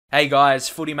Hey guys,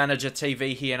 Footy Manager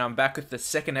TV here, and I'm back with the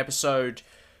second episode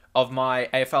of my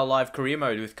AFL Live career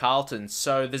mode with Carlton.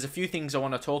 So there's a few things I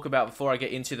want to talk about before I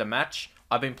get into the match.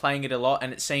 I've been playing it a lot,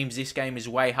 and it seems this game is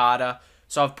way harder.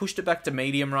 So I've pushed it back to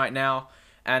medium right now.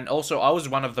 And also, I was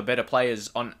one of the better players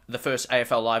on the first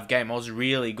AFL Live game. I was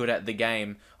really good at the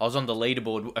game. I was on the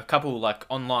leaderboard, a couple like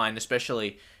online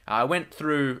especially. I went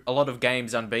through a lot of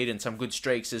games unbeaten, some good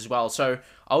streaks as well. So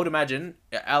I would imagine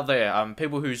out there,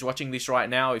 people who's watching this right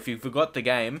now, if you forgot the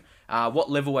game, what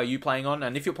level are you playing on?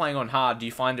 And if you're playing on hard, do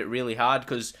you find it really hard?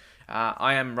 Because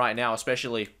I am right now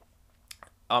especially.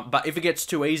 But if it gets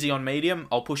too easy on medium,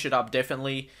 I'll push it up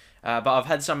definitely. But I've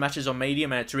had some matches on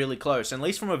medium and it's really close. And at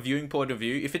least from a viewing point of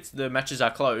view, if the matches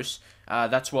are close,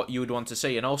 that's what you would want to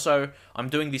see. And also, I'm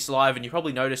doing this live, and you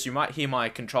probably notice you might hear my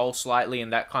control slightly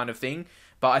and that kind of thing.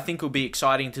 But I think it'll be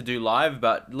exciting to do live.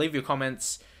 But leave your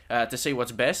comments to see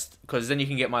what's best, because then you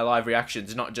can get my live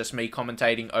reactions, not just me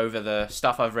commentating over the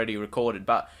stuff I've already recorded.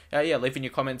 But yeah, leave in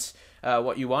your comments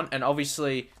what you want. And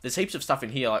obviously, there's heaps of stuff in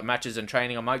here, like matches and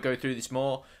training. I might go through this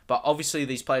more. But obviously,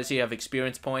 these players here have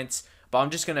experience points. But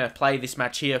I'm just going to play this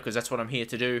match here because that's what I'm here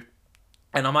to do.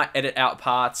 And I might edit out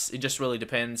parts. It just really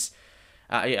depends.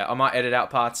 Yeah, I might edit out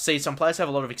parts. See, some players have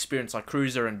a lot of experience, like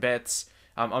Cruiser and Betts.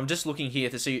 I'm just looking here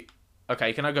to see...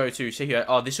 Okay, can I go to see here?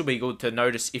 Oh, this will be good to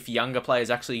notice if younger players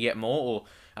actually get more,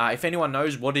 or if anyone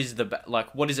knows what is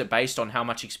it based on, how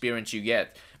much experience you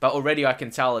get. But already I can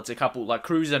tell it's a couple, like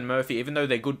Cruiser and Murphy, even though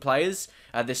they're good players,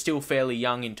 they're still fairly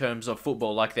young in terms of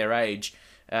football, like their age.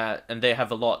 And they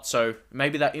have a lot, so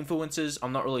maybe that influences.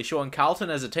 I'm not really sure. And Carlton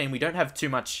as a team, we don't have too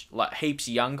much, like heaps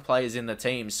young players in the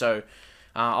team. So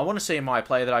I want to see in my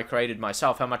player that I created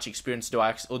myself, how much experience do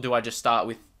I, or do I just start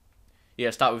with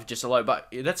just a low? But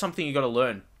that's something you got to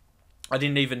learn. I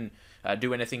didn't even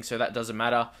do anything, so that doesn't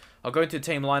matter. I'll go into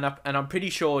team lineup, and I'm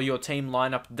pretty sure your team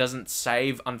lineup doesn't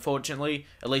save, unfortunately.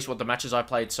 At least what the matches I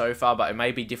played so far, but it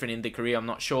may be different in the career, I'm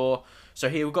not sure. So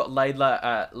here we've got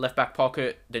Laidler left back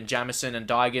pocket, then Jamison and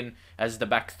Dygan as the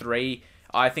back three.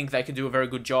 I think they could do a very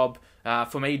good job.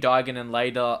 For me, Dygan and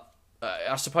Laidler,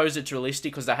 I suppose it's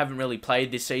realistic because they haven't really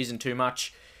played this season too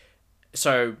much.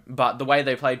 So, but the way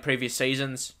they played previous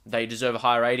seasons, they deserve a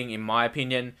higher rating, in my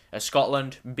opinion.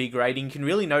 Scotland, big rating. You can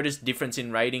really notice difference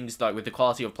in ratings, like with the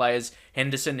quality of players.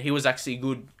 Henderson, he was actually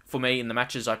good for me in the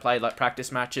matches I played, like practice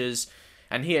matches.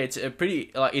 And here, it's a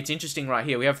pretty, it's interesting right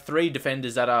here. We have three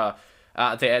defenders that are,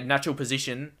 their natural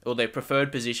position, or their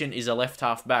preferred position, is a left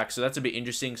half back. So that's a bit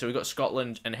interesting. So we've got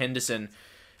Scotland and Henderson.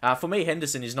 For me,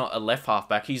 Henderson is not a left half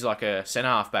back. He's like a centre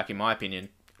half back, in my opinion.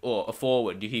 Or a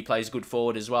forward. He plays good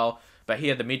forward as well. But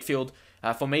here, the midfield,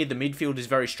 for me, the midfield is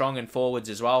very strong, and forwards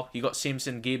as well. You got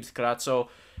Simpson, Gibbs, Carazzo.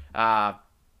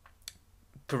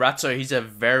 Carazzo, he's a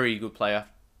very good player.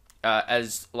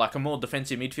 As like a more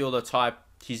defensive midfielder type,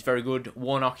 he's very good.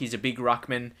 Warnock, he's a big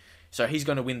ruckman, so he's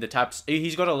going to win the taps.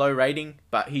 He's got a low rating,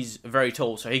 but he's very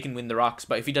tall, so he can win the rucks.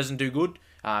 But if he doesn't do good,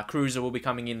 Cruiser will be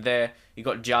coming in there. You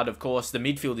got Judd, of course. The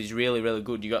midfield is really, really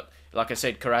good. You got, like I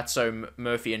said, Carazzo,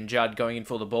 Murphy, and Judd going in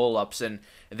for the ball ups, and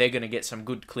they're going to get some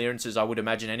good clearances, I would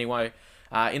imagine, anyway.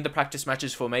 In the practice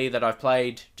matches for me that I've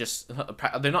played,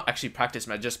 they're not actually practice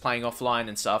matches, just playing offline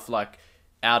and stuff, like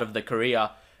out of the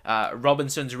career.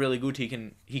 Robinson's really good. He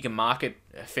can mark it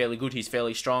fairly good. He's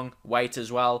fairly strong. Waite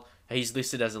as well. He's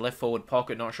listed as a left forward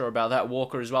pocket. Not sure about that.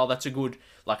 Walker as well. That's a good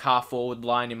like half forward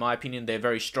line in my opinion. They're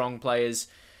very strong players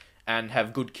and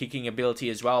have good kicking ability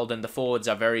as well. Then the forwards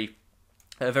are very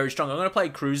strong. I'm going to play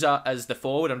Cruiser as the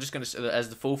forward. As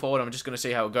the full forward. I'm just going to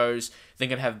see how it goes. Then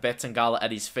going to have Betts and Gala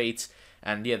at his feet.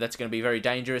 And yeah, that's going to be very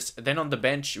dangerous. Then on the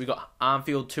bench, we got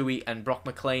Armfield, Tui, and Brock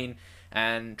McLean,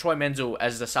 and Troy Menzel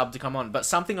as the sub to come on. But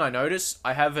something I noticed,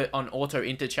 I have it on auto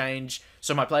interchange,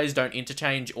 so my players don't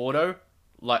interchange auto.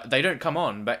 Like, they don't come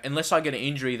on, but unless I get an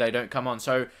injury, they don't come on.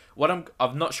 So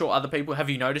I'm not sure other people, have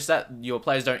you noticed that? Your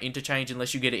players don't interchange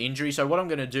unless you get an injury. So what I'm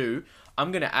going to do,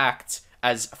 I'm going to act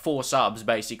as 4 subs,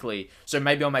 basically. So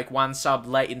maybe I'll make one sub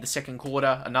late in the second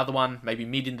quarter, another one maybe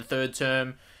mid in the third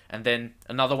term, and then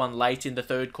another one late in the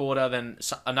third quarter, then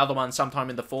another one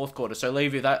sometime in the fourth quarter. So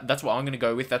leave you that's what I'm going to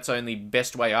go with. That's the only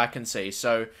best way I can see.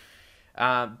 So,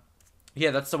 yeah,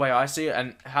 that's the way I see it.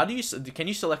 And how do you, can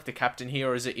you select the captain here,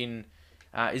 or is it in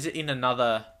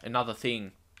another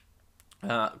thing?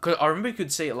 Cause I remember you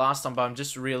could see it last time, but I'm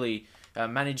just really,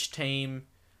 manage team.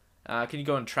 Can you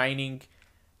go on training?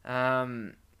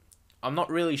 I'm not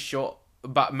really sure.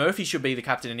 But Murphy should be the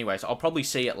captain anyway, so I'll probably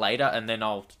see it later, and then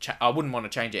I wouldn't want to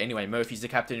change it anyway. Murphy's the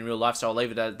captain in real life, so I'll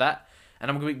leave it at that.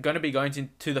 And I'm going to be going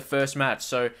into the first match.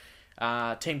 So,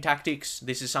 team tactics,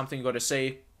 this is something you've got to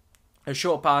see. A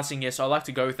short passing, yes, I like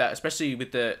to go with that, especially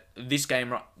with this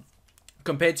game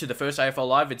compared to the first AFL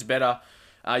Live, it's better.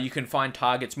 You can find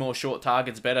targets, more short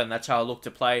targets better, and that's how I look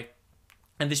to play.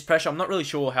 And this pressure, I'm not really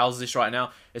sure how's this right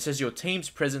now. It says your team's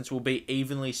presence will be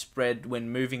evenly spread when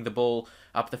moving the ball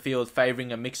up the field,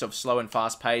 favouring a mix of slow and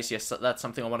fast pace. Yes, that's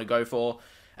something I want to go for.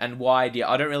 And wide, yeah,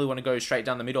 I don't really want to go straight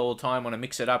down the middle all the time. I want to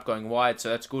mix it up going wide, so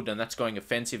that's good. And that's going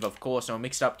offensive, of course. So I'll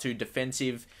mix it up to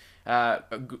defensive.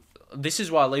 This is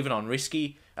why I leave it on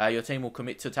risky. Your team will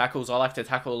commit to tackles. I like to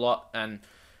tackle a lot, and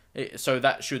so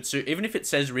that should suit. Even if it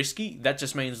says risky, that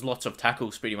just means lots of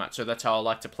tackles pretty much. So that's how I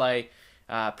like to play.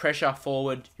 Pressure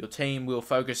forward. Your team will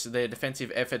focus their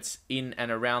defensive efforts in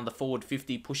and around the forward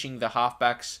 50, pushing the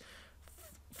halfbacks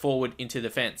forward into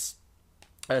defence.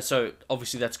 So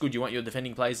obviously that's good. You want your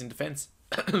defending players in defence.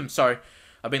 Sorry,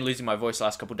 I've been losing my voice the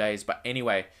last couple of days. But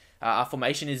anyway, our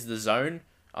formation is the zone.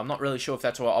 I'm not really sure if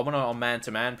that's what I want on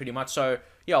man-to-man pretty much. So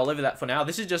yeah, I'll leave it that for now.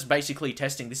 This is just basically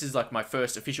testing. This is like my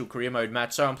first official career mode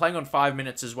match. So I'm playing on 5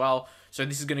 minutes as well. So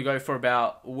this is going to go for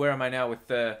about, where am I now with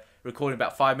the recording,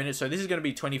 about 5 minutes. So this is going to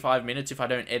be 25 minutes if I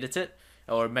don't edit it,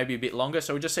 or maybe a bit longer.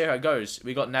 So we'll just see how it goes.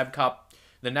 We got NAB Cup,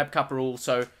 the NAB Cup rule.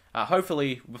 So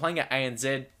hopefully we're playing at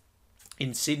ANZ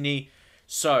in Sydney.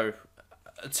 So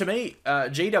to me,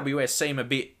 GWS seem a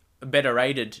bit better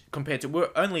rated compared to, we're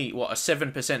only, what, a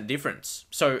 7% difference.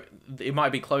 So it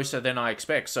might be closer than I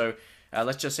expect. So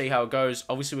let's just see how it goes.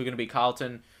 Obviously, we're going to be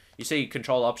Carlton. You see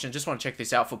control options. Just want to check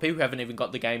this out. For people who haven't even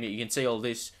got the game yet, you can see all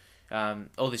this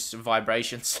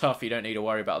vibration stuff. You don't need to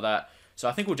worry about that. So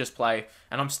I think we'll just play.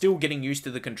 And I'm still getting used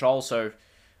to the control. So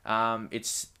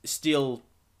it's still,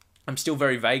 I'm still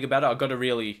very vague about it. I've got to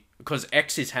really, because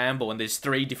X is handball and there's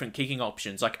 3 different kicking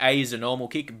options. Like A is a normal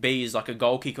kick, B is like a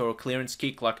goal kick or a clearance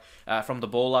kick, like from the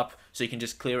ball up, so you can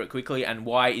just clear it quickly, and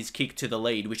Y is kick to the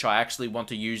lead, which I actually want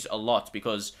to use a lot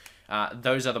because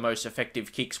those are the most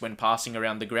effective kicks when passing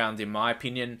around the ground, in my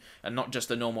opinion, and not just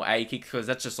a normal A kick, because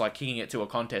that's just like kicking it to a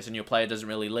contest and your player doesn't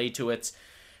really lead to it.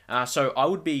 So I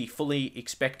would be fully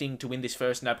expecting to win this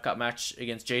first NAB Cup match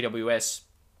against GWS,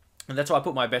 and that's why I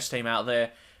put my best team out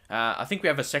there. I think we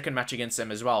have a second match against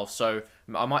them as well, so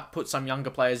I might put some younger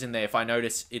players in there if I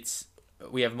notice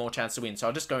we have more chance to win. So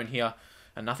I'll just go in here,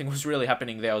 and nothing was really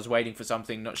happening there. I was waiting for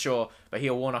something, not sure. But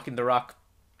here, Warnock in the ruck.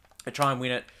 I try and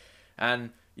win it. And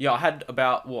yeah, I had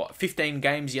about, 15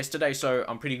 games yesterday, so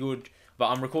I'm pretty good. But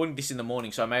I'm recording this in the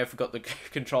morning, so I may have forgot the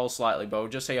control slightly, but we'll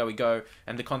just see how we go.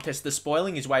 And the contest, the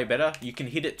spoiling is way better. You can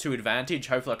hit it to advantage.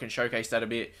 Hopefully I can showcase that a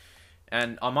bit.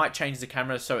 And I might change the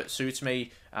camera so it suits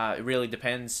me. It really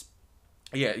depends.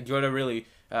 Yeah, you got to really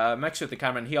mix with the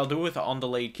camera. And here I'll do it with an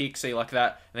on-the-lead kick, see, like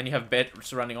that. And then you have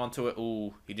Betts running onto it.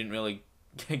 Ooh, he didn't really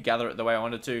gather it the way I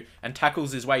wanted to. And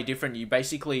tackles is way different. You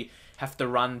basically have to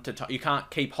run to... You can't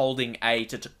keep holding A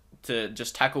to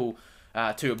just tackle,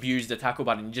 to abuse the tackle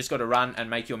button. You just got to run and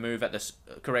make your move at the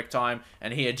correct time.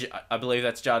 And here, I believe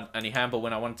that's Judd, and he handball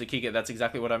when I wanted to kick it. That's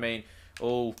exactly what I mean.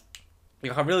 Oh, I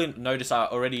can really notice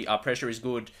already our pressure is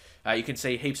good. You can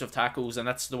see heaps of tackles, and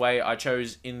that's the way I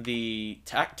chose in the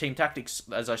team tactics,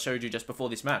 as I showed you just before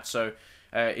this match. So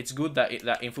it's good that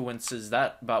that influences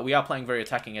that, but we are playing very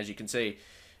attacking, as you can see,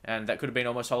 and that could have been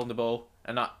almost holding the ball.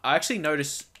 And I actually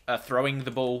noticed a throwing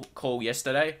the ball call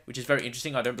yesterday, which is very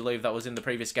interesting. I don't believe that was in the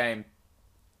previous game.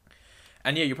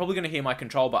 And yeah, you're probably going to hear my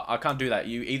control, but I can't do that.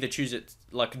 You either choose it,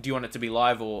 like, do you want it to be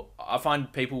live, or I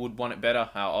find people would want it better.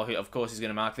 Of course, he's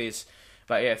going to mark this.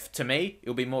 But yeah, to me,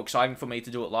 it'll be more exciting for me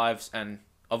to do it live, and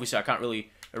obviously I can't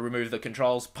really remove the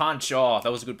controls. Punch, oh,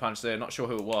 that was a good punch there. Not sure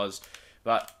who it was,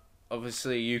 but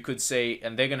obviously you could see,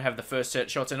 and they're going to have the first set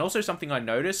shots. And also something I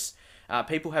noticed,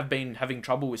 people have been having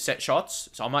trouble with set shots,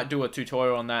 so I might do a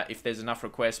tutorial on that if there's enough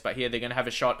requests. But here they're going to have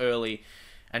a shot early,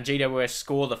 and GWS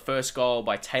score the first goal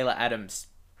by Taylor Adams.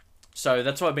 So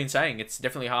that's what I've been saying. It's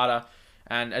definitely harder.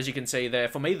 And as you can see there,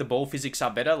 for me, the ball physics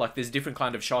are better. Like, there's different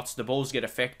kind of shots. The balls get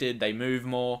affected. They move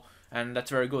more. And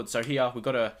that's very good. So here, we've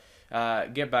got to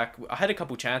get back. I had a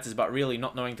couple chances, but really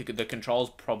not knowing the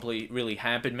controls probably really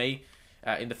hampered me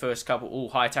in the first couple. Oh,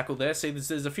 high tackle there. See,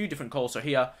 there's a few different calls. So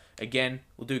here, again,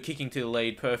 we'll do kicking to the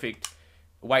lead. Perfect.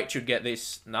 Wait should get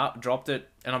this. Nah, dropped it.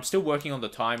 And I'm still working on the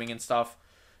timing and stuff.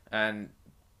 And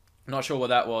not sure what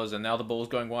that was. And now the ball's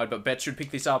going wide. But Bet should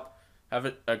pick this up. Have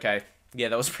it. Okay. Yeah,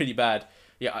 that was pretty bad.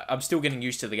 Yeah, I'm still getting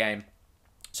used to the game.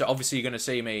 So obviously you're going to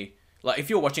see me... Like, if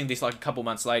you're watching this like a couple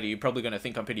months later, you're probably going to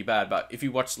think I'm pretty bad. But if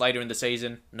you watch later in the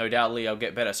season, no doubtly I'll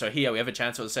get better. So here we have a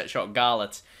chance for the set shot.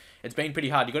 Garlett. It's been pretty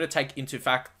hard. You got to take into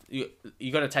fact...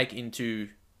 You got to take into...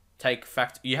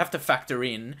 You have to factor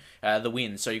in the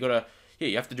win. So you got to... Yeah,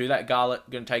 you have to do that. Garlett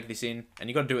going to take this in. And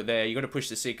you got to do it there. You got to push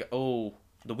the stick. Oh,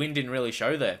 the wind didn't really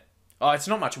show there. Oh, it's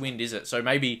not much wind, is it? So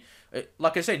maybe...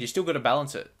 Like I said, you still got to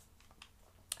balance it.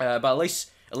 But at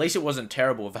least it wasn't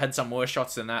terrible. I've had some worse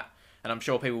shots than that, and I'm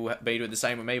sure people will be doing the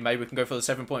same with me. Maybe we can go for the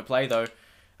 7-point play though.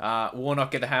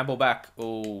 Warnock get the handball back.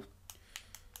 Oh.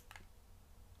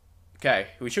 Okay,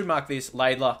 we should mark this.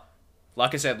 Laidler.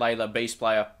 Like I said, Laidler, beast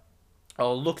player.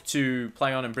 I'll look to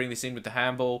play on and bring this in with the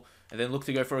handball, and then look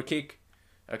to go for a kick.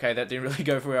 Okay, that didn't really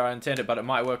go for where I intended, but it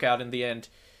might work out in the end.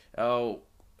 Oh,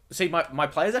 see, my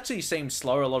players actually seem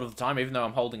slower a lot of the time, even though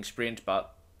I'm holding sprint,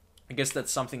 but I guess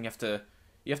that's something you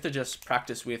have to just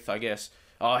practice with, I guess.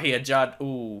 Oh, here, Judd.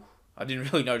 Ooh, I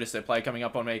didn't really notice their play coming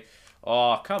up on me.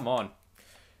 Oh, come on.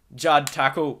 Judd,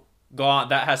 tackle. God,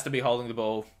 that has to be holding the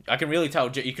ball. I can really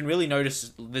tell. You can really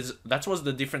notice. That was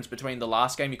the difference between the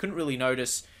last game. You couldn't really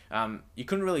notice. You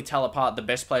couldn't really tell apart the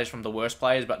best players from the worst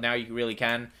players, but now you really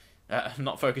can. I'm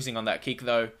not focusing on that kick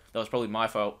though. That was probably my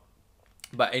fault.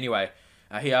 But anyway,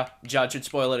 here Judd should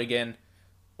spoil it again.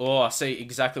 Oh, I see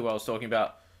exactly what I was talking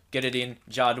about. Get it in,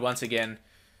 Judd once again.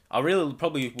 I really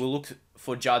probably will look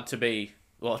for Judd to be,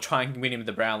 well, try and win him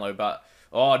the Brownlow, but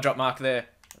oh, drop mark there.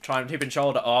 Try and hip and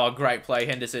shoulder. Oh, great play,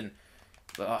 Henderson.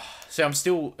 So I'm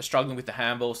still struggling with the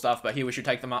handball stuff, but here we should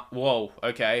take them up. Whoa,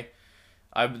 okay.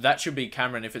 That should be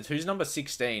Cameron. If it's who's number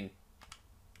 16.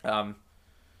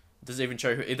 Does it even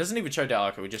show who? It doesn't even show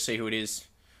Dalek. We just see who it is.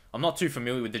 I'm not too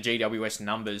familiar with the GWS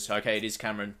numbers. Okay, it is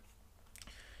Cameron.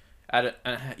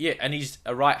 Yeah, and he's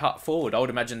a right forward. I would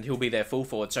imagine he'll be their full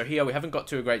forward. So here we haven't got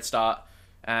to a great start,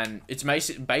 and it's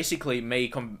basically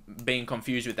me being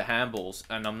confused with the handballs,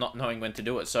 and I'm not knowing when to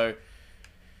do it. So,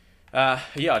 yeah,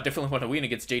 I definitely want to win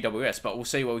against GWS, but we'll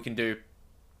see what we can do.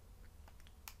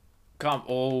 But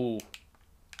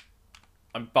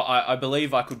I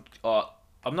believe I could.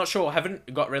 I'm not sure. I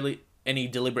haven't got really any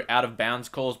deliberate out of bounds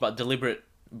calls, but deliberate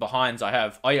behinds I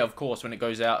have. Oh yeah, of course, when it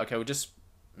goes out. Okay, we'll just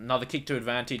another kick to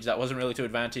advantage. That wasn't really to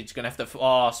advantage. Gonna have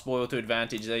to spoil to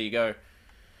advantage. There you go.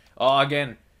 Oh,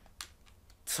 again.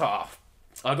 I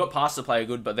got past the player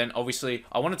good, but then obviously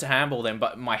I wanted to handball them,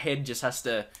 but my head just has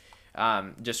to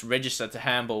just register to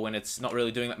handball when it's not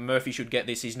really doing that. Murphy should get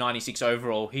this. He's 96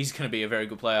 overall. He's going to be a very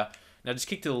good player. Now just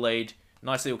kick to the lead.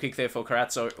 Nice little kick there for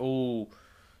Carazzo. Ooh.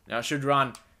 Now I should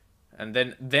run. And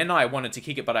then I wanted to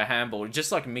kick it, but I handballed. It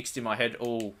just like mixed in my head.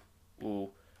 Ooh. Ooh.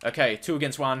 Okay, 2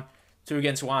 against 1. 2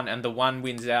 against 1, and the 1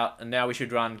 wins out. And now we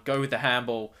should run. Go with the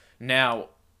handball. Now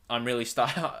I'm really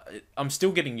I'm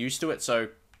still getting used to it, so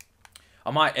I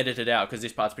might edit it out because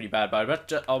this part's pretty bad,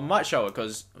 but I might show it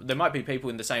because there might be people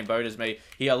in the same boat as me.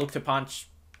 Here, look to punch.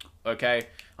 Okay,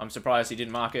 I'm surprised he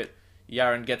didn't mark it.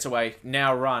 Yaron gets away.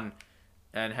 Now run.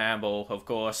 And handball, of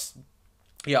course.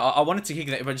 Yeah, I wanted to kick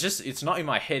it, but it's not in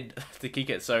my head to kick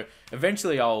it. So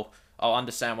eventually I'll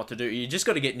understand what to do. You just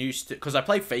got to get used to, because I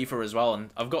play FIFA as well, and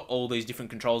I've got all these different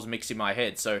controls mixed in my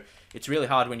head. So it's really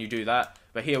hard when you do that.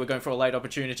 But here we're going for a late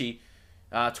opportunity.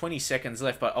 20 seconds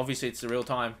left, but obviously it's the real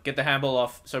time. Get the handball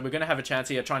off. So we're going to have a chance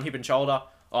here. Try and hip and shoulder.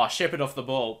 Oh, Shepherd off the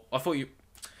ball. I thought you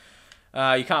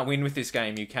can't win with this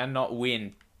game. You cannot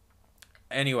win.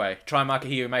 Anyway, try and mark it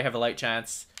here. We may have a late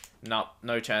chance. Nah,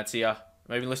 no chance here.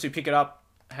 Maybe unless we pick it up.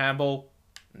 Handball.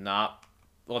 Nah.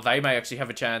 Well, they may actually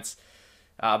have a chance.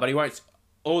 But he won't.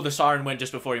 Oh, the siren went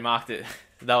just before he marked it.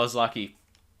 That was lucky.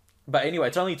 But anyway,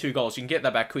 it's only 2 goals. You can get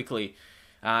that back quickly.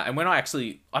 And when I've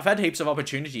had heaps of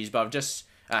opportunities, but I've just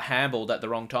handballed at the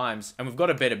wrong times. And we've got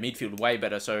a better midfield, way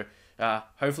better. So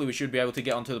hopefully we should be able to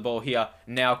get onto the ball here.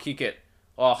 Now kick it.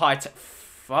 Oh,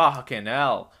 fucking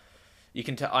hell. You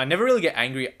can tell. I never really get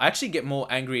angry. I actually get more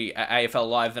angry at AFL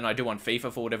Live than I do on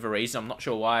FIFA for whatever reason. I'm not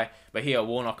sure why. But here,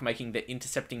 Warnock making the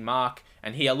intercepting mark.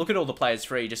 And here, look at all the players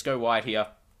free. Just go wide here.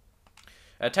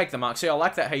 Take the mark. See, I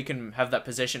like that how you can have that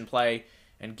possession play.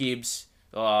 And Gibbs.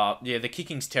 Yeah, the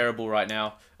kicking's terrible right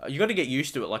now. You got to get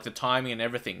used to it, like the timing and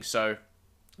everything. So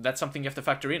that's something you have to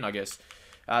factor in, I guess.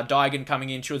 Dygan coming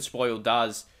in should spoil.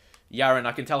 Does. Yaron,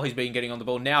 I can tell he's been getting on the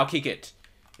ball. Now kick it.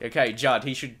 Okay, Judd,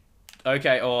 he should.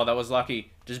 Okay, oh, that was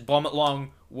lucky. Just bomb it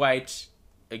long. Wait.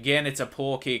 Again, it's a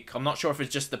poor kick. I'm not sure if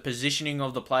it's just the positioning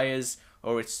of the players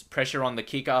or it's pressure on the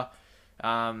kicker.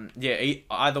 Yeah,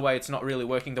 either way, it's not really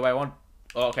working the way I want.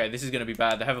 Oh, okay, this is going to be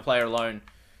bad. They have a player alone.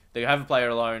 They have a player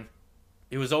alone.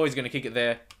 He was always going to kick it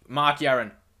there. Mark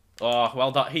Yaron. Oh,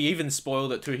 well done. He even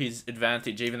spoiled it to his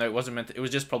advantage, even though it wasn't meant to. It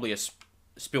was just probably a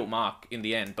spilt mark in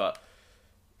the end, but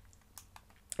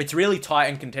it's really tight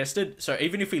and contested. So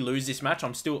even if we lose this match,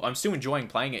 I'm still enjoying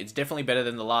playing it. It's definitely better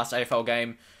than the last AFL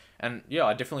game, and yeah,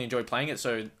 I definitely enjoy playing it.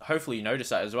 So hopefully you notice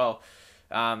that as well.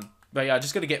 But yeah, I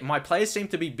just got to get... My players seem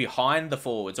to be behind the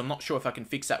forwards. I'm not sure if I can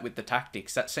fix that with the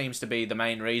tactics. That seems to be the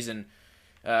main reason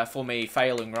for me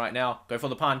failing right now. Go for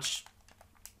the punch.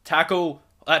 Tackle.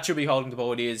 That should be holding the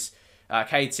ball. It is.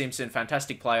 Cade Simpson,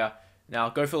 fantastic player. Now,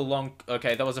 go for the long...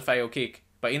 Okay, that was a fail kick.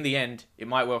 But in the end, it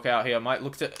might work out here. Might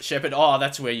look to Shepherd. Oh,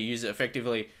 that's where you use it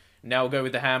effectively. Now we'll go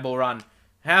with the handball run.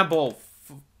 Handball.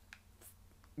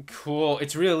 Cool.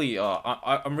 It's really...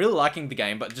 I'm really liking the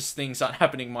game, but just things aren't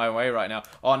happening my way right now.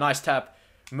 Oh, nice tap.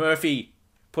 Murphy.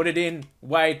 Put it in.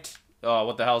 Wait. Oh,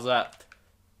 what the hell's that?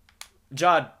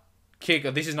 Judd. Kick.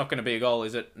 Oh, this is not going to be a goal,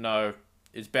 is it? No.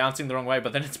 It's bouncing the wrong way,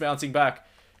 but then it's bouncing back.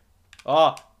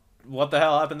 Oh, what the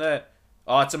hell happened there?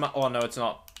 Oh, it's a... Oh, no, it's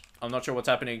not. I'm not sure what's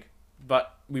happening.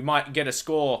 But we might get a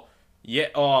score. Yeah.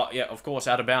 Oh, yeah, of course,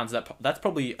 out of bounds. That's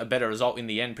probably a better result in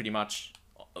the end, pretty much.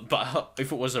 But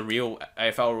if it was a real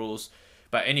AFL rules.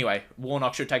 But anyway,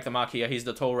 Warnock should take the mark here. He's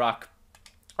the tall ruck.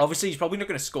 Obviously, he's probably not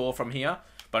going to score from here.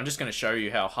 But I'm just going to show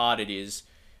you how hard it is.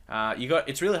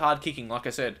 It's really hard kicking, like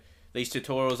I said. These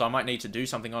tutorials, I might need to do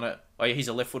something on it. Oh, yeah, he's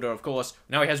a left footer, of course.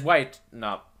 Now he has weight.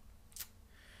 No.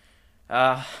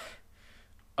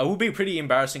 It would be pretty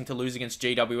embarrassing to lose against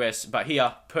GWS. But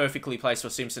here, perfectly placed for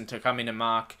Simpson to come in and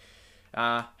mark.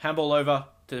 Handball over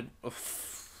to...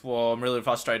 Oh, I'm really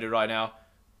frustrated right now.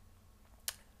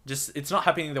 Just, it's not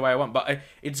happening the way I want. But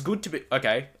it's good to be...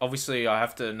 Okay, obviously I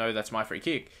have to know that's my free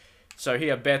kick. So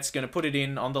here, Bet's going to put it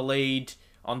in on the lead.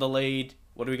 On the lead.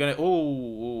 What are we going to...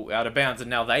 Ooh, out of bounds. And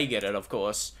now they get it, of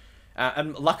course.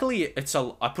 And luckily,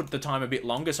 I put the time a bit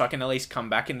longer so I can at least come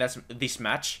back in this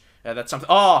match. That's something...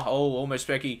 Oh, almost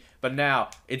Becky. But now,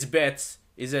 it's Betts.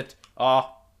 Is it?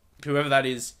 Oh, whoever that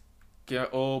is.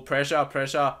 Oh,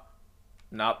 pressure.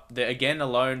 Nope. They're again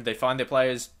alone. They find their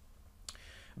players.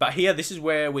 But here, this is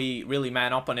where we really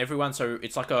man up on everyone. So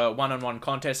it's like a one-on-one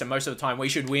contest. And most of the time, we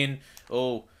should win.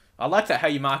 Oh, I like that how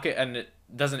you mark it and it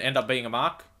doesn't end up being a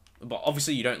mark. But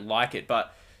obviously, you don't like it.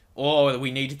 But... Oh,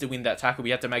 we needed to win that tackle. We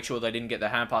had to make sure they didn't get the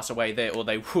hand pass away there, or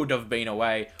they would have been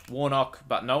away. Warnock,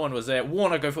 but no one was there.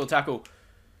 Warnock, go for a tackle.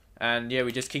 And yeah,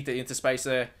 we just kicked it into space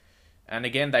there. And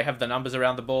again, they have the numbers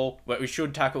around the ball, but we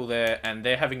should tackle there. And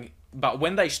they're having... But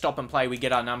when they stop and play, we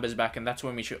get our numbers back, and that's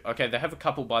when we should... Okay, they have a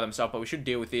couple by themselves, but we should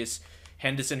deal with this.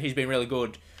 Henderson, he's been really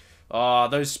good. Oh,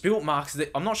 those spilt marks,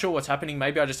 I'm not sure what's happening.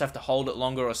 Maybe I just have to hold it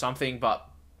longer or something, but...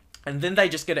 And then they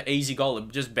just get an easy goal. It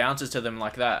just bounces to them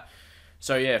like that.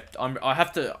 So yeah, I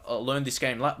have to learn this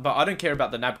game, but I don't care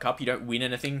about the NAB Cup. You don't win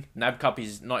anything. NAB Cup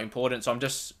is not important, so I'm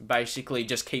just basically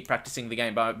just keep practicing the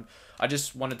game. But I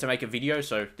just wanted to make a video,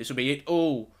 so this will be it.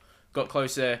 Oh, got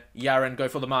close there. Yaron, go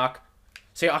for the mark.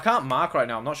 See, I can't mark right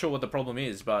now. I'm not sure what the problem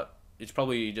is, but it's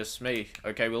probably just me.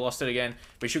 Okay, we lost it again.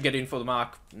 We should get in for the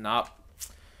mark. Nah.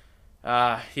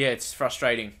 Yeah, it's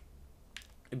frustrating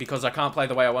because I can't play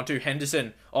the way I want to.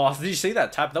 Henderson. Oh, did you see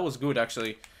that tap? That was good,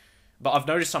 actually. But I've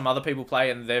noticed some other people play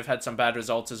and they've had some bad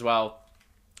results as well.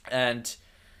 And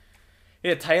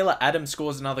yeah, Taylor Adams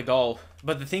scores another goal.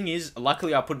 But the thing is,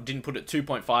 luckily I didn't put it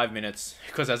 2.5 minutes.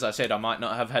 Because as I said, I might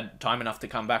not have had time enough to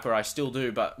come back, or I still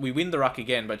do. But we win the ruck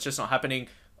again, but it's just not happening.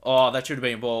 Oh, that should have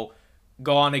been a ball.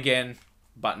 Gone again,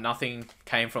 but nothing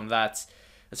came from that.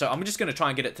 So I'm just going to try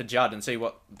and get it to Judd and see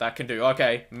what that can do.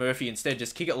 Okay, Murphy instead,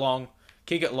 just kick it long.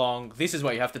 Kick it long. This is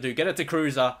what you have to do. Get it to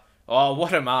Cruiser. Oh,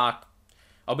 what a mark.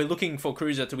 I'll be looking for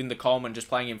Cruiser to win the Coleman, just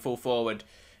playing him full forward.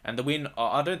 And the win,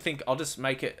 I don't think, I'll just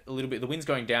make it a little bit, the wind's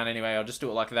going down anyway, I'll just do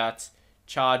it like that.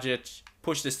 Charge it,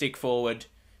 push the stick forward,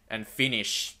 and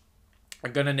finish.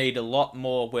 I'm going to need a lot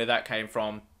more where that came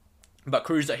from. But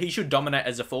Cruiser, he should dominate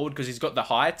as a forward because he's got the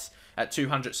height at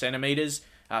 200 centimetres.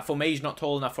 For me, he's not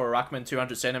tall enough for a ruckman,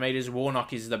 200 centimetres.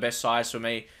 Warnock is the best size for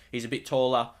me. He's a bit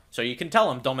taller. So you can tell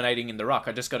I'm dominating in the ruck.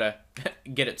 I just got to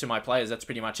get it to my players. That's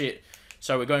pretty much it.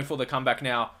 So we're going for the comeback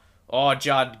now. Oh,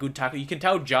 Judd, good tackle. You can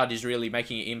tell Judd is really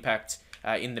making an impact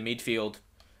in the midfield.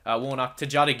 Warnock to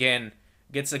Judd again.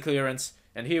 Gets the clearance.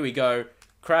 And here we go.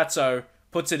 Kratzo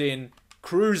puts it in.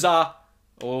 Cruiser.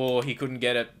 Oh, he couldn't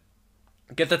get it.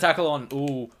 Get the tackle on.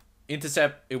 Ooh,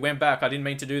 intercept. It went back. I didn't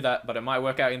mean to do that, but it might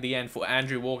work out in the end for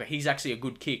Andrew Walker. He's actually a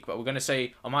good kick, but we're going to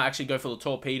see. I might actually go for the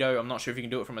torpedo. I'm not sure if you can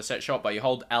do it from a set shot, but you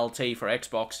hold LT for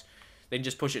Xbox. Then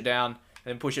just push it down.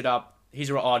 Then push it up.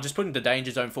 Just put in the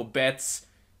danger zone for Betts.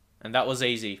 And that was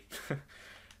easy.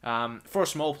 For a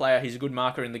small player, he's a good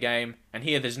marker in the game. And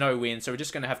here, there's no win. So we're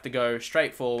just going to have to go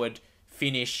straight forward.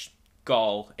 Finish.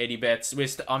 Goal. Eddie Betts.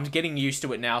 I'm getting used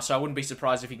to it now. So I wouldn't be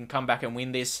surprised if he can come back and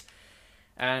win this.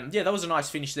 And yeah, that was a nice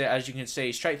finish there. As you can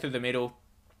see, straight through the middle.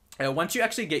 Once you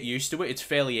actually get used to it, it's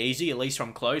fairly easy. At least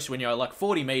from close. When you're like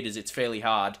 40 meters, it's fairly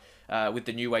hard. With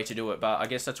the new way to do it. But I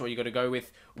guess that's what you got to go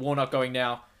with. Warnock going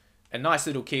now. A nice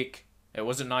little kick. It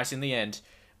wasn't nice in the end,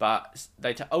 but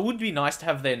it would be nice to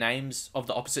have their names of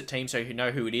the opposite team so you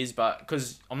know who it is, but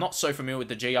because I'm not so familiar with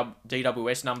the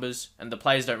GWS numbers, and the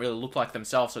players don't really look like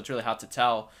themselves, so it's really hard to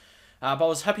tell. But I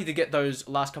was happy to get those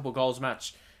last couple goals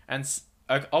match, And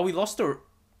oh, we lost the.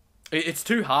 It's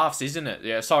 2 halves, isn't it?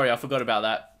 Yeah, sorry, I forgot about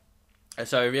that.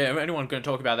 So yeah, anyone going to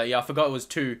talk about that? Yeah, I forgot it was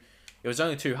 2. It was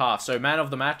only 2 halves. So man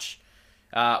of the match.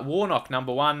 Warnock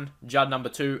number 1, Judd number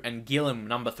 2, and Gillum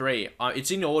number 3.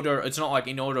 It's in order. It's not like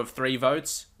in order of 3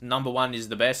 votes. Number 1 is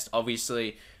the best,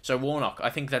 obviously. So Warnock, I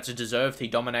think that's deserved. He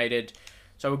dominated.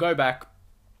 So we'll go back.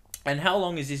 And how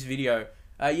long is this video?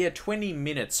 Yeah, 20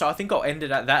 minutes. So I think I'll end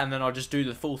it at that, and then I'll just do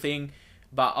the full thing.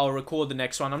 But I'll record the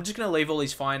next one. I'm just going to leave all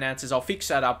these finances. I'll fix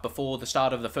that up before the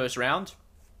start of the first round.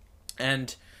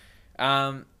 And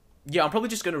yeah, I'm probably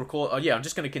just going to record. Oh yeah, I'm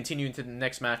just going to continue into the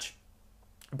next match.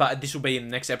 But this will be in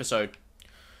the next episode.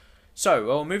 So,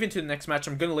 we'll move into the next match.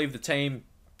 I'm going to leave the team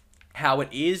how it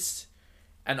is.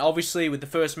 And obviously, with the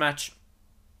first match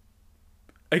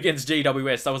against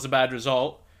GWS, that was a bad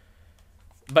result.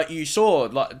 But you saw,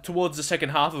 like, towards the second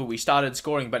half of it, we started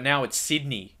scoring. But now it's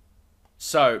Sydney.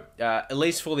 So, at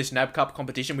least for this NAB Cup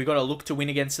competition, we've got to look to win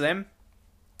against them.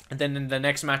 And then in the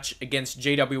next match against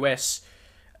GWS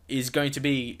is going to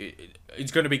be...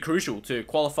 It's going to be crucial to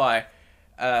qualify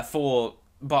for...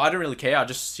 But I don't really care. I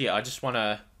just want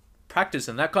to practice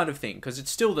and that kind of thing. Because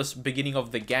it's still the beginning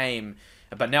of the game.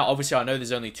 But now, obviously, I know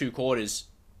there's only 2 quarters.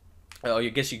 I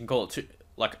guess you can call it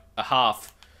like a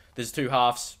half. There's 2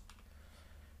 halves.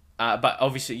 But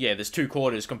obviously, yeah, there's 2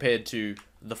 quarters compared to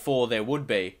the 4 there would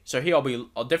be. So here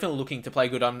I'll definitely looking to play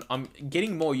good. I'm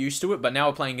getting more used to it. But now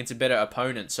we're playing against a better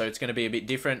opponent. So it's going to be a bit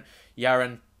different.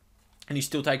 Yaron. And he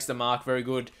still takes the mark. Very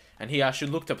good. And here I should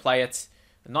look to play it.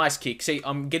 Nice kick. See,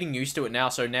 I'm getting used to it now,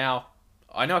 so now...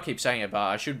 I know I keep saying it, but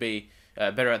I should be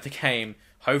better at the game.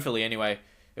 Hopefully, anyway.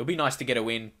 It'll be nice to get a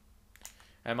win.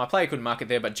 And my player couldn't mark it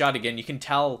there, but Judd, again, you can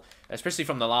tell, especially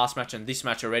from the last match and this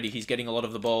match already, he's getting a lot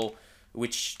of the ball,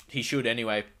 which he should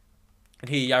anyway. And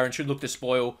here, Yaron should look to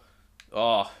spoil.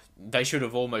 Oh, they should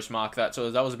have almost marked that, so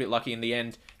that was a bit lucky in the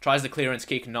end. Tries the clearance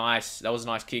kick. Nice. That was a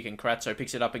nice kick, and Kratzo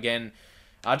picks it up again.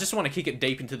 I just want to kick it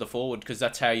deep into the forward, because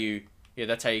that's how you... Yeah,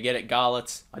 that's how you get it.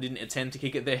 Garlitz, I didn't intend to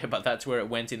kick it there, but that's where it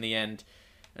went in the end.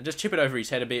 And just chip it over his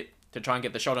head a bit to try and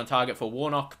get the shot on target for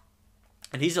Warnock.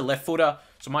 And he's a left footer,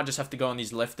 so I might just have to go on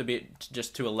his left a bit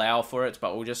just to allow for it.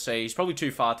 But we'll just see. He's probably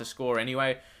too far to score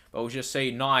anyway. But we'll just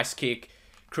see. Nice kick.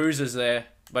 Cruiser's there,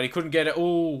 but he couldn't get it.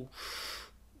 Ooh.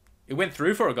 It went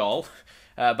through for a goal,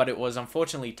 but it was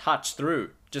unfortunately touched through.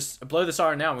 Just blow the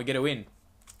siren now and we get a win.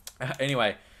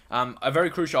 Anyway. A very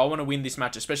crucial. I want to win this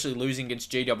match, especially losing against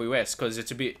GWS, because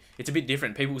it's a bit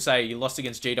different. People say you lost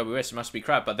against GWS, it must be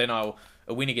crap, but then I'll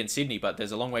win against Sydney. But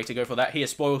there's a long way to go for that. Here,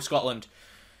 spoil Scotland.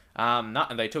 And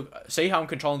they took. See how I'm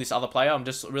controlling this other player? I'm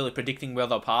just really predicting where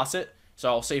they'll pass it. So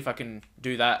I'll see if I can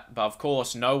do that. But of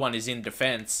course, no one is in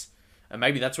defense, and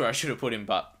maybe that's where I should have put him.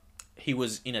 But he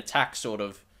was in attack, sort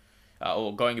of,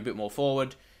 or going a bit more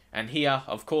forward. And here,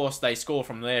 of course, they score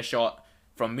from their shot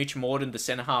from Mitch Morden, the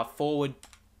centre half forward.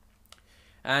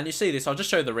 And you see this, I'll just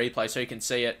show the replay so you can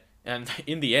see it. And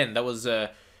in the end, that was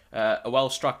a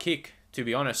well-struck kick, to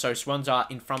be honest. So Swans are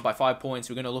in front by 5 points.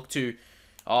 We're going to look to...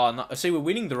 see, we're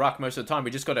winning the ruck most of the time. We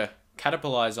just got to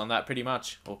capitalise on that pretty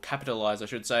much. Or capitalise, I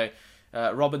should say.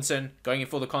 Robinson going in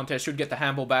for the contest. Should get the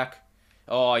handball back.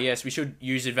 Oh, yes, we should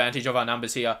use advantage of our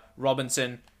numbers here.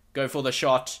 Robinson, go for the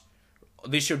shot.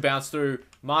 This should bounce through.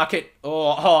 Mark it.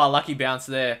 Oh, lucky bounce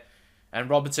there. And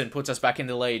Robinson puts us back in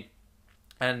the lead.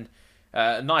 And...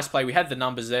 nice play. We had the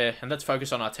numbers there, and let's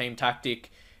focus on our team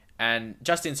tactic. And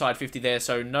just inside 50 there,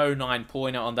 so no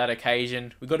 9-pointer on that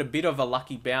occasion. We got a bit of a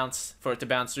lucky bounce for it to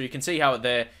bounce through. You can see how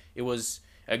it was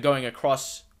going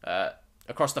across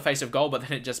the face of goal, but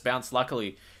then it just bounced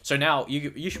luckily. So now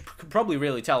you should probably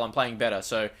really tell I'm playing better.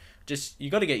 So just you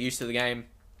got to get used to the game,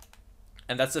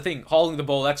 and that's the thing. Holding the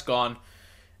ball, that's gone.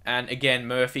 And again,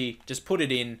 Murphy just put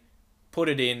it in.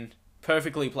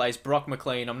 Perfectly placed. Brock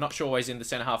McLean. I'm not sure why he's in the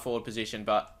centre half forward position,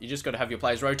 but you just got to have your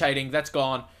players rotating. That's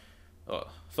gone.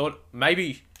 Thought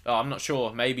maybe... I'm not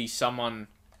sure. Maybe someone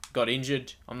got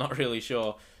injured. I'm not really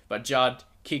sure. But Judd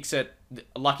kicks it.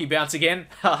 Lucky bounce again.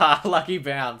 Lucky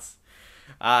bounce.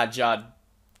 Judd.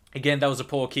 Again, that was a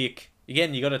poor kick.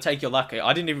 Again, you got to take your luck.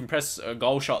 I didn't even press a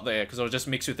goal shot there because I was just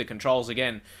mixed with the controls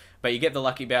again. But you get the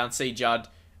lucky bounce. See Judd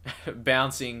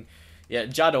bouncing. Yeah,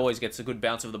 Judd always gets a good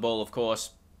bounce of the ball, of course.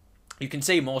 You can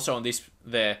see more so on this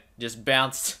there. Just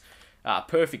bounced.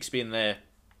 Perfect spin there.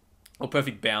 Or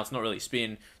perfect bounce, not really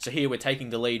spin. So here we're taking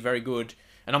the lead. Very good.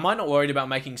 And I might not worried about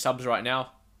making subs right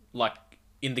now. Like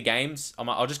in the games.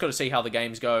 I'll just got to see how the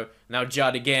games go. Now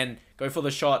Judd again. Go for the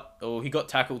shot. Oh, he got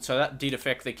tackled. So that did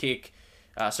affect the kick.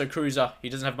 So Cruiser, he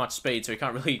doesn't have much speed. So he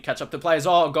can't really catch up to players.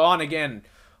 Oh, gone again.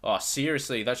 Oh,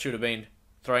 seriously. That should have been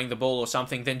throwing the ball or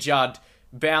something. Then Judd.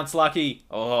 Bounce lucky.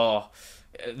 Oh...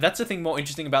 That's the thing more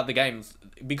interesting about the game.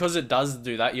 Because it does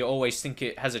do that, you always think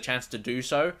it has a chance to do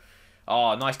so.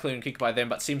 Oh, nice clearing kick by them,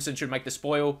 but Simpson should make the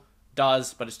spoil.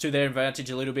 Does, but it's to their advantage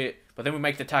a little bit. But then we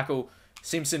make the tackle.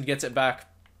 Simpson gets it back,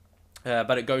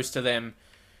 but it goes to them.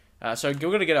 So we're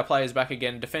going to get our players back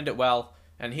again, defend it well,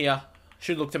 and here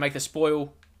should look to make the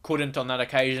spoil. Couldn't on that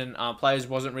occasion. Players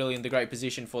wasn't really in the great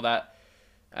position for that.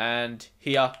 And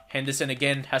here, Henderson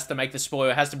again has to make the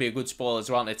spoil. It has to be a good spoil as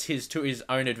well, and it's his to his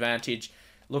own advantage.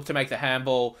 Look to make the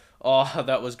handball. Oh,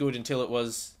 that was good until it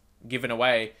was given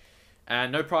away.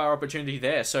 And no prior opportunity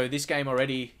there. So this game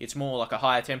already, it's more like a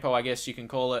higher tempo, I guess you can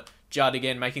call it. Judd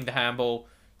again making the handball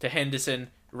to Henderson,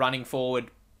 running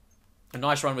forward. A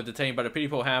nice run with the team, but a pretty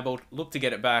poor handball. Look to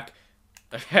get it back.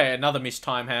 Okay, another missed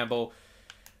time handball.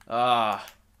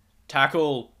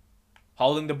 Tackle.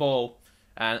 Holding the ball.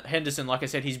 And Henderson, like I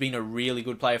said, he's been a really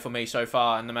good player for me so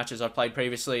far in the matches I've played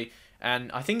previously.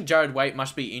 And I think Jared Waite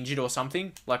must be injured or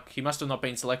something. Like, he must have not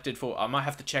been selected for... I might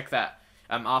have to check that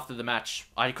after the match.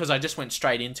 Because I just went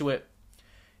straight into it.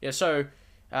 Yeah, so...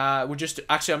 we'll just...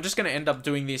 Actually, I'm just going to end up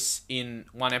doing this in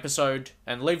one episode.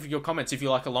 And leave your comments if you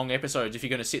like a long episode. If you're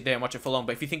going to sit there and watch it for long.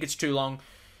 But if you think it's too long...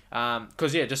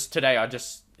 Because, yeah, just today, I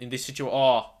just... In this situation...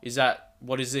 Oh, is that...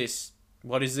 What is this?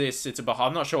 What is this? It's a...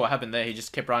 I'm not sure what happened there. He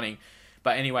just kept running.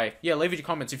 But anyway, yeah, leave your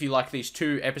comments if you like these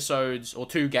 2 episodes... Or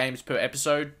 2 games per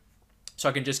episode. So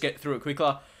I can just get through it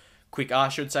quicker. Quicker, I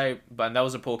should say. But that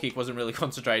was a poor kick. Wasn't really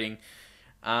concentrating.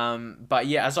 But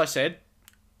yeah, as I said...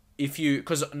 If you,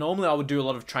 because normally I would do a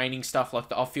lot of training stuff, like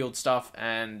the off-field stuff,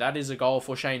 and that is a goal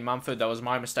for Shane Mumford. That was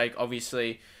my mistake,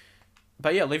 obviously.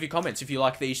 But yeah, leave your comments if you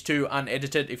like these 2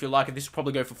 unedited. If you like it, this will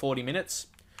probably go for 40 minutes.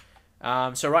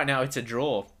 So right now it's a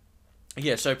draw.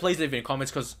 Yeah, so please leave your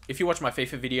comments, because if you watch my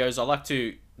FIFA videos, I like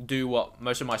to do what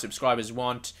most of my subscribers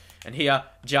want. And here,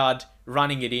 Judd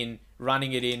running it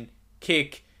in,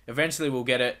 kick. Eventually we'll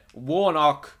get it.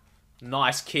 Warnock,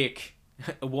 nice kick.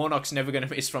 Warnock's never going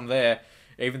to miss from there.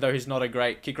 Even though he's not a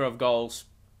great kicker of goals,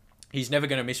 he's never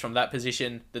going to miss from that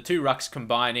position. The 2 rucks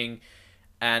combining,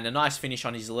 and a nice finish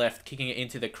on his left, kicking it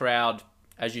into the crowd,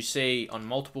 as you see on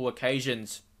multiple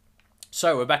occasions.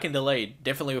 So we're back in the lead.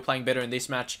 Definitely we're playing better in this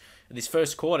match. This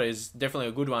first quarter is definitely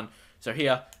a good one. So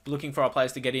here, looking for our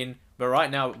players to get in. But right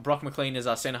now, Brock McLean is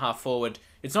our centre-half forward.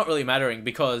 It's not really mattering,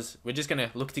 because we're just going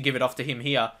to look to give it off to him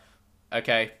here.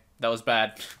 Okay, that was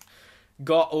bad.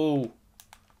 Oh...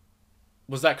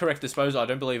 Was that correct disposal? I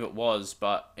don't believe it was.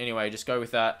 But anyway, just go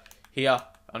with that. Here.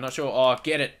 I'm not sure. Oh,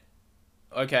 get it.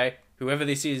 Okay. Whoever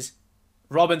this is.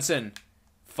 Robinson.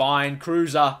 Fine.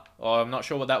 Cruiser. Oh, I'm not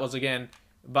sure what that was again.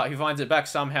 But he finds it back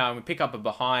somehow. And we pick up a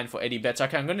behind for Eddie Betts.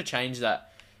 Okay, I'm going to change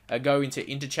that. Go into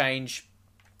interchange.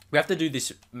 We have to do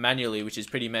this manually, which is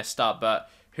pretty messed up. But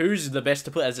who's the best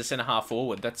to put as a centre-half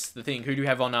forward? That's the thing. Who do we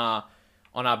have on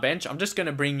our bench? I'm just going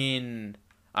to bring in...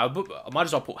 I might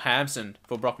as well put Hampson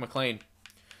for Brock McLean.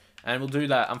 And we'll do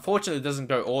that. Unfortunately, it doesn't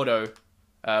go auto,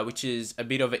 which is a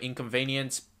bit of an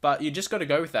inconvenience. But you just got to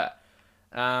go with that.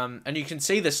 And you can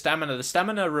see the stamina. The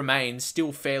stamina remains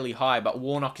still fairly high, but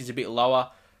Warnock is a bit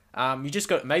lower. You just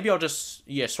got... Maybe I'll just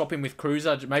swap him with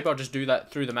Cruiser. Maybe I'll just do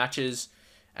that through the matches.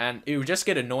 And it will just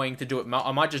get annoying to do it.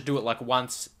 I might just do it like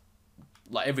once,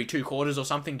 like every 2 quarters or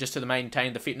something, just to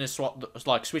maintain the fitness.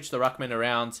 Switch the ruckman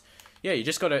around. Yeah, you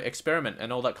just got to experiment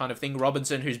and all that kind of thing.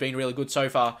 Robinson, who's been really good so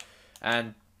far.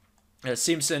 And...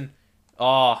 Simpson,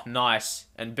 oh, nice.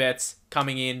 And Betts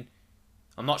coming in.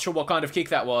 I'm not sure what kind of kick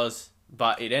that was,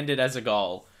 but it ended as a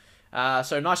goal.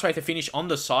 So nice way to finish on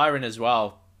the siren as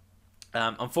well.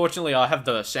 Unfortunately, I have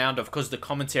the sound off because the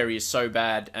commentary is so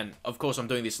bad. And of course, I'm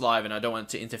doing this live and I don't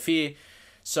want it to interfere.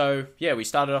 So yeah, we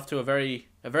started off to a very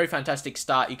fantastic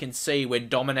start. You can see we're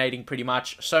dominating pretty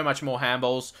much. So much more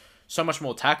handballs, so much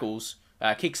more tackles.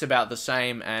 Kicks about the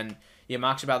same, and yeah,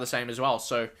 marks about the same as well.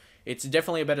 So... It's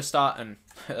definitely a better start, and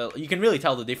you can really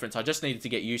tell the difference. I just needed to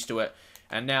get used to it,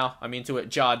 and now I'm into it.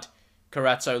 Judd,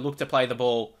 Carazzo look to play the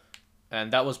ball,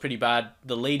 and that was pretty bad.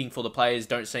 The leading for the players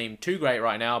don't seem too great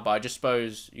right now, but I just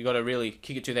suppose you got to really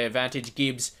kick it to their advantage.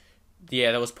 Gibbs,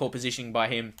 yeah, that was poor positioning by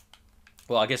him.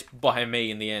 Well, I guess by me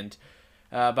in the end.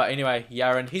 But anyway,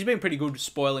 Yaron, he's been pretty good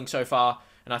spoiling so far,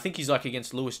 and I think he's like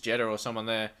against Lewis Jetta or someone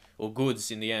there, or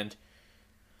Goods in the end.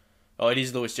 Oh, it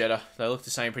is Lewis Jetta. They look the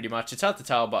same pretty much. It's hard to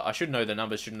tell, but I should know the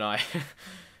numbers, shouldn't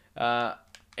I?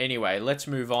 Anyway, let's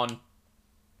move on.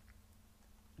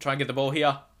 Try and get the ball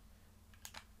here.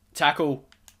 Tackle.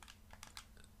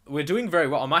 We're doing very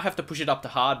well. I might have to push it up to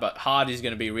hard, but hard is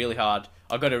going to be really hard.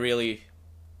 I've got to really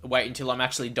wait until I'm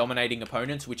actually dominating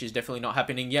opponents, which is definitely not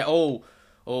happening yet. Oh,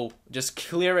 just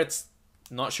clear it.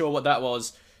 Not sure what that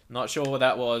was.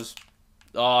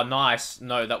 Oh, nice.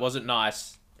 No, that wasn't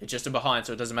nice. It's just a behind,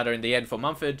 so it doesn't matter in the end for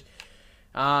Mumford.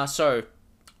 So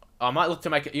I might look to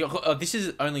make it. This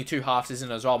is only 2 halves, isn't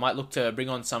it, as well? I might look to bring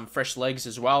on some fresh legs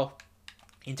as well.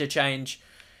 Interchange.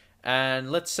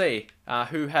 And let's see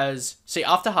who has... See,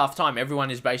 after half-time,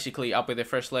 everyone is basically up with their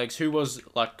fresh legs. Who was,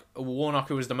 like, Warnock,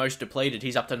 who was the most depleted.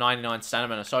 He's up to 99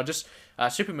 stamina. So I just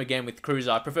swip him again with Cruiser.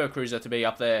 I prefer Cruiser to be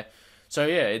up there. So,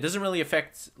 yeah, it doesn't really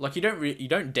affect... Like, you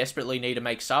don't desperately need to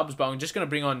make subs, but I'm just going to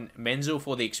bring on Menzel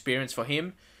for the experience for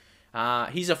him.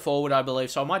 He's a forward, I believe.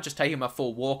 So I might just take him up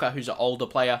for Walker, who's an older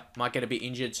player. Might get a bit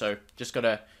injured, so just got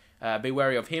to be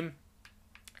wary of him.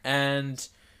 And...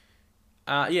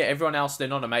 yeah, everyone else, they're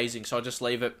not amazing, so I'll just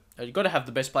leave it. You've got to have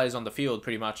the best players on the field,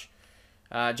 pretty much.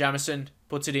 Jamison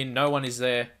puts it in. No one is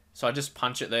there, so I just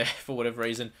punch it there for whatever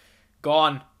reason.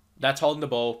 Gone. That's holding the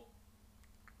ball.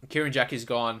 Kieran Jack is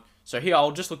gone. So here,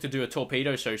 I'll just look to do a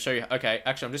torpedo. So show you. Okay,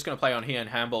 actually, I'm just going to play on here and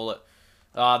handball it.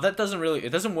 That doesn't really...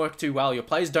 It doesn't work too well. Your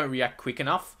players don't react quick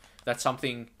enough. That's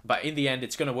something... But in the end,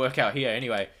 it's going to work out here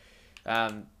anyway.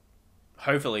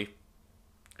 Hopefully.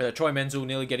 Troy Menzel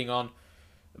nearly getting on.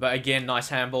 But again, nice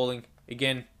handballing.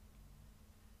 Again,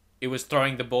 it was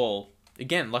throwing the ball.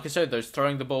 Again, like I said, those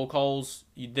throwing the ball calls,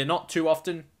 they're not too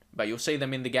often, but you'll see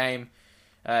them in the game.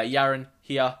 Yaron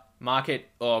here, mark it.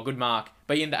 Oh, good mark.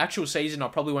 But in the actual season, I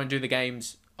probably won't do the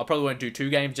games. I probably won't do 2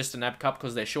 games, just a NAB Cup,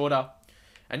 because they're shorter.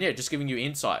 And yeah, just giving you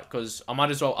insight, because I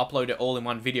might as well upload it all in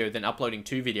one video than uploading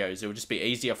 2 videos. It would just be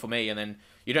easier for me, and then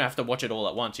you don't have to watch it all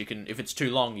at once. You can, if it's too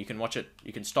long, you can watch it.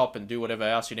 You can stop and do whatever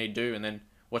else you need to do, and then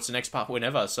what's the next part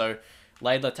whenever. So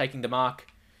Laidler taking the mark.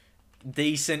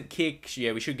 Decent kick.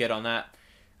 Yeah, we should get on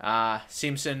that.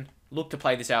 Simpson, look to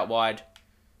play this out wide.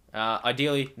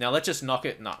 Ideally, now let's just knock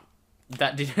it. No,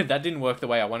 that didn't work the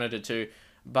way I wanted it to.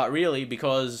 But really,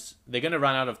 because they're going to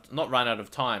run out of... Not run out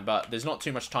of time, but there's not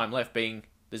too much time left, being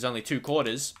there's only 2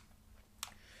 quarters.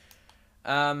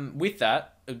 With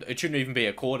that, it shouldn't even be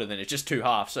a quarter then. It's just 2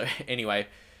 halves. So anyway...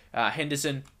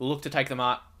 Henderson will look to take the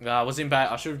mark. Was in bad.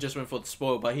 I should have just went for the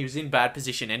spoil, but he was in bad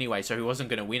position anyway, so he wasn't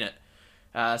going to win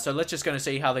it. So let's just going to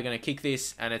see how they're going to kick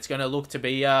this, and it's going to look to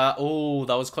be... oh,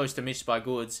 that was close to miss by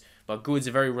Goods, but Goods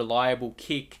a very reliable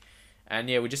kick, and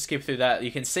yeah, we just skip through that.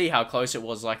 You can see how close it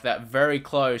was, like that, very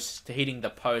close to hitting the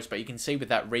post, but you can see with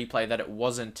that replay that it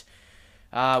wasn't.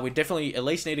 We definitely at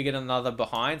least need to get another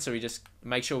behind, so we just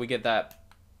make sure we get that,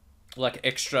 like,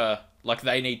 extra... Like,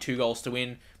 they need 2 goals to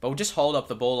win. But we'll just hold up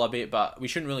the ball a bit. But we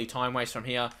shouldn't really time waste from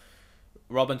here.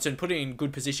 Robinson put it in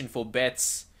good position for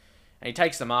Betts. And he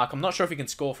takes the mark. I'm not sure if he can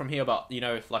score from here. But, you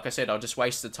know, like I said, I'll just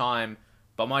waste the time.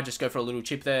 But I might just go for a little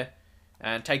chip there.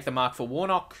 And take the mark for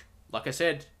Warnock. Like I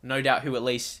said, no doubt he'll at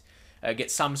least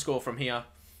get some score from here.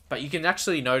 But you can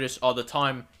actually notice, oh, the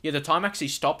time... Yeah, the time actually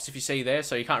stops if you see there.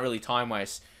 So you can't really time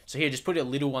waste. So here, just put a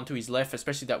little one to his left.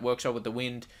 Especially that works well with the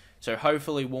wind. So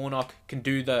hopefully Warnock can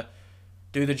do the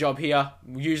job here.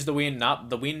 Use the wind. Nah,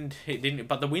 the wind, it didn't,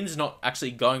 but the wind's not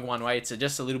actually going one way. It's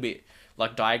just a little bit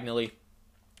like diagonally.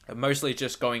 Mostly it's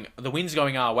just going, the wind's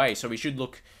going our way. So we should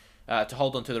look to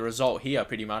hold on to the result here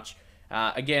pretty much.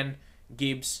 Again,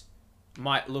 Gibbs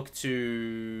might look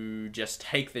to just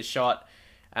take this shot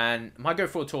and might go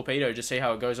for a torpedo, just see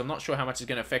how it goes. I'm not sure how much it's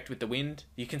going to affect with the wind.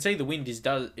 You can see the wind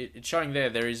it's showing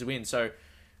there is wind. So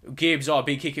Gibbs, oh,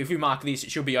 big kick. If you mark this,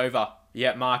 it should be over.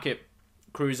 Yeah, mark it.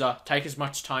 Cruiser, take as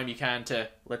much time you can to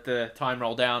let the time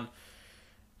roll down.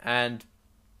 And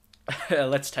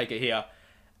let's take it here.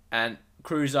 And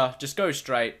Cruiser, just go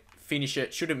straight, finish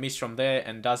it. Shouldn't miss from there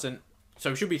and doesn't. So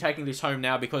we should be taking this home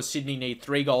now because Sydney need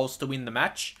 3 goals to win the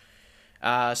match.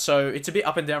 So it's a bit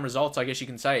up and down results, I guess you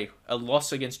can say. A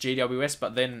loss against GWS,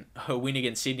 but then a win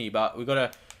against Sydney. But we've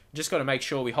just got to make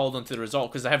sure we hold on to the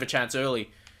result because they have a chance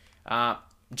early.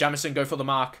 Jamison, go for the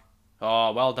mark.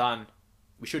 Oh, well done.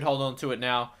 We should hold on to it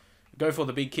now. Go for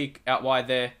the big kick out wide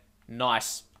there.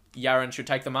 Nice. Yaron should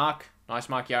take the mark. Nice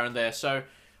mark, Yaron there. So,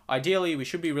 ideally, we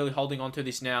should be really holding on to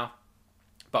this now.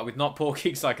 But with not poor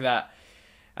kicks like that.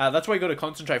 That's why you got to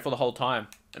concentrate for the whole time.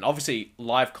 And obviously,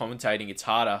 live commentating, it's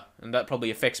harder. And that probably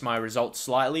affects my results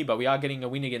slightly. But we are getting a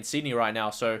win against Sydney right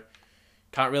now. So,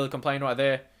 can't really complain right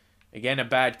there. Again, a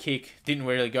bad kick. Didn't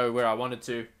really go where I wanted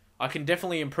to. I can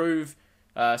definitely improve.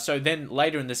 So then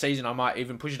later in the season, I might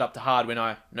even push it up to hard when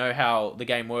I know how the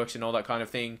game works and all that kind of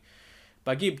thing.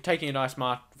 But Gibbs taking a nice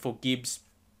mark for Gibbs.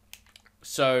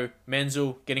 So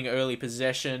Menzel getting early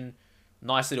possession.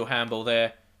 Nice little handball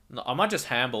there. I might just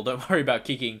handball. Don't worry about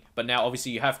kicking. But now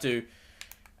obviously you have to.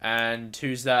 And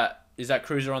who's that? Is that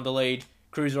Cruiser on the lead?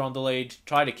 Cruiser on the lead.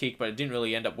 Tried to kick, but it didn't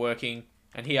really end up working.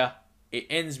 And here it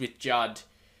ends with Judd.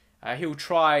 He'll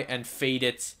try and feed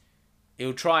it.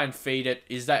 He'll try and feed it.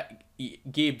 Is that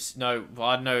Gibbs? No,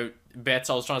 I don't know. Betts.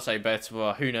 I was trying to say Betts.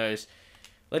 Well, who knows?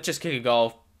 Let's just kick a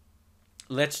goal.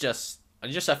 I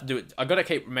just have to do it. I got to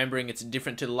keep remembering it's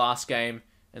different to the last game.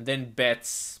 And then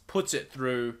Betts puts it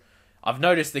through. I've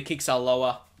noticed the kicks are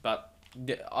lower, but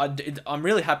I'm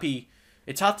really happy.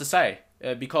 It's hard to say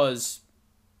because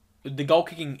the goal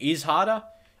kicking is harder.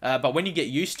 But when you get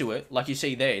used to it, like you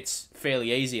see there, it's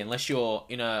fairly easy. Unless you're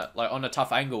on a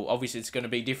tough angle, obviously it's going to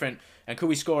be different. And could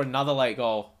we score another late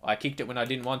goal? I kicked it when I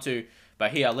didn't want to.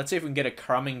 But here, let's see if we can get a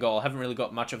crumbing goal. I haven't really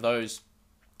got much of those,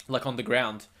 like on the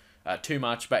ground, too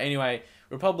much. But anyway,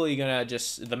 we're probably going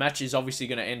to the match is obviously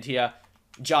going to end here.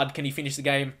 Judd, can he finish the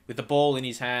game with the ball in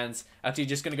his hands? Actually,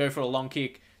 just going to go for a long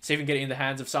kick. See if we can get it in the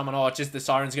hands of someone. Oh, it's just the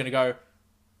siren's going to go.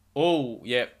 Oh,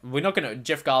 yeah. We're not going to...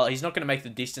 Jeff Garlett, he's not going to make the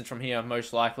distance from here,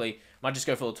 most likely. Might just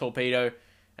go for a torpedo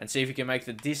and see if he can make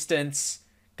the distance.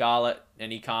 Garlett,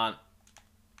 and he can't.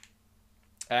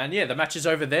 And yeah, the match is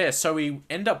over there. So we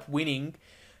end up winning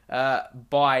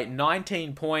by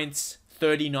 19 points,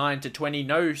 39-20.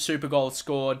 No super goals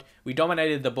scored. We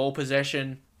dominated the ball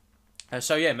possession.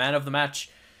 So yeah, man of the match.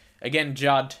 Again,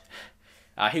 Judd.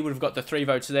 He would have got the 3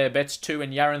 votes there. Betts 2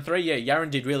 and Yaron 3. Yeah, Yaron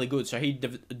did really good. So he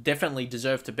definitely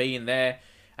deserved to be in there.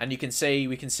 And we can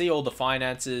see all the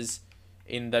finances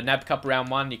in the NAB Cup round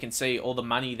 1. You can see all the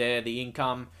money there, the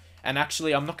income. And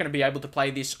actually, I'm not going to be able to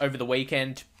play this over the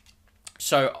weekend.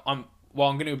 So I'm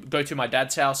going to go to my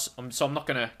dad's house. So I'm not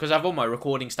going to, because I have all my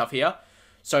recording stuff here.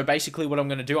 So basically what I'm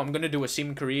going to do, I'm going to do a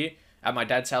sim career at my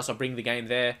dad's house. I'll bring the game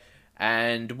there.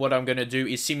 And what I'm going to do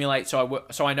is simulate so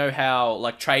I know how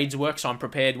like trades work. So I'm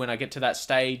prepared when I get to that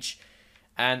stage.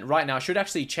 And right now I should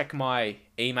actually check my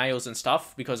emails and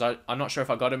stuff because I'm not sure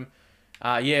if I got them.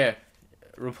 Yeah,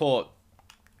 report,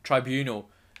 tribunal,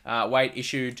 wait,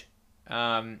 issued,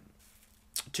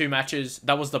 2 matches.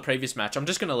 That was the previous match. I'm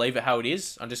just going to leave it how it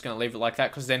is. I'm just going to leave it like that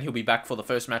because then he'll be back for the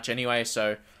first match anyway.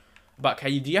 So, but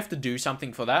do you have to do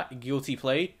something for that? Guilty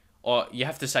plea? Or you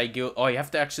have to say guilt? Oh, you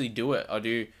have to actually do it. I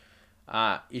do.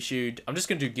 Issued. I'm just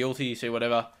going to do guilty, see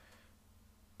whatever.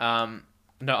 No,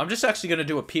 I'm just actually going to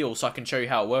do appeal so I can show you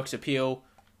how it works. Appeal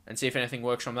and see if anything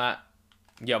works from that.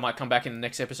 Yeah, I might come back in the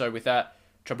next episode with that.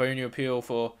 Tribunal appeal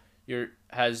for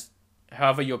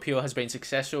however your appeal has been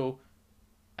successful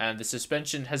and the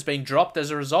suspension has been dropped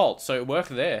as a result. So it worked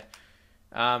there.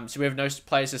 So we have no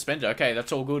players suspended. Okay,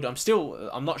 that's all good.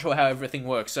 I'm not sure how everything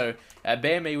works. So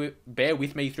bear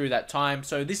with me through that time.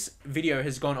 So this video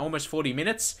has gone almost 40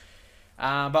 minutes.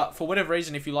 But for whatever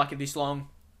reason, if you like it this long,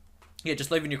 yeah,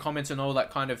 just leave in your comments and all that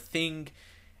kind of thing.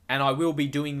 And I will be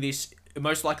doing this.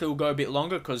 Most likely will go a bit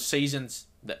longer because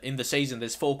in the season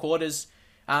there's 4 quarters.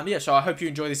 Yeah, so I hope you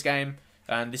enjoy this game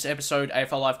and this episode,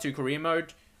 AFL Live 2 Career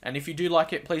Mode. And if you do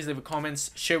like it, please leave a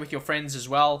comments, share with your friends as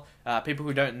well. People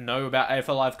who don't know about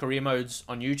AFL Live Career Modes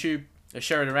on YouTube,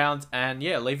 share it around. And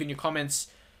yeah, leave in your comments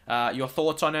your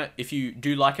thoughts on it if you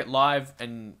do like it live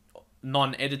and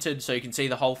non-edited so you can see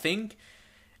the whole thing.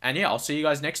 And yeah, I'll see you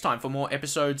guys next time for more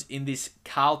episodes in this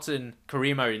Carlton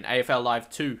Career Mode in AFL Live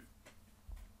 2.